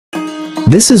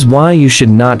This is why you should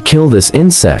not kill this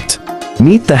insect.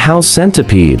 Meet the house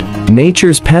centipede,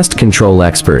 nature's pest control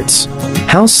experts.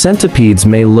 House centipedes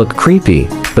may look creepy,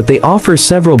 but they offer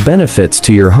several benefits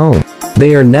to your home.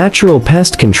 They are natural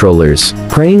pest controllers,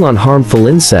 preying on harmful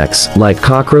insects like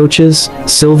cockroaches,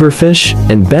 silverfish,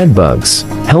 and bedbugs,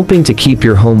 helping to keep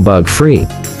your home bug-free.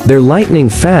 They're lightning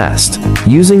fast,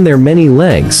 using their many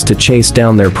legs to chase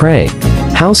down their prey.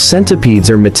 House centipedes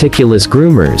are meticulous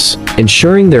groomers,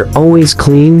 ensuring they're always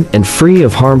clean and free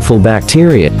of harmful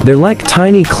bacteria. They're like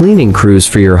tiny cleaning crews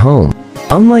for your home.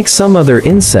 Unlike some other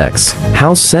insects,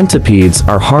 house centipedes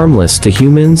are harmless to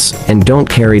humans and don't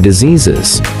carry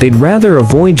diseases. They'd rather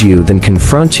avoid you than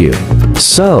confront you.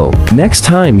 So, next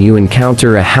time you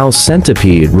encounter a house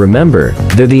centipede, remember,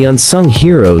 they're the unsung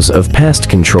heroes of pest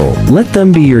control. Let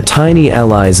them be your tiny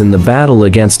allies in the battle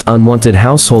against unwanted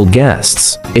household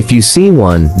guests. If you see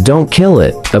one, don't kill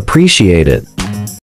it, appreciate it.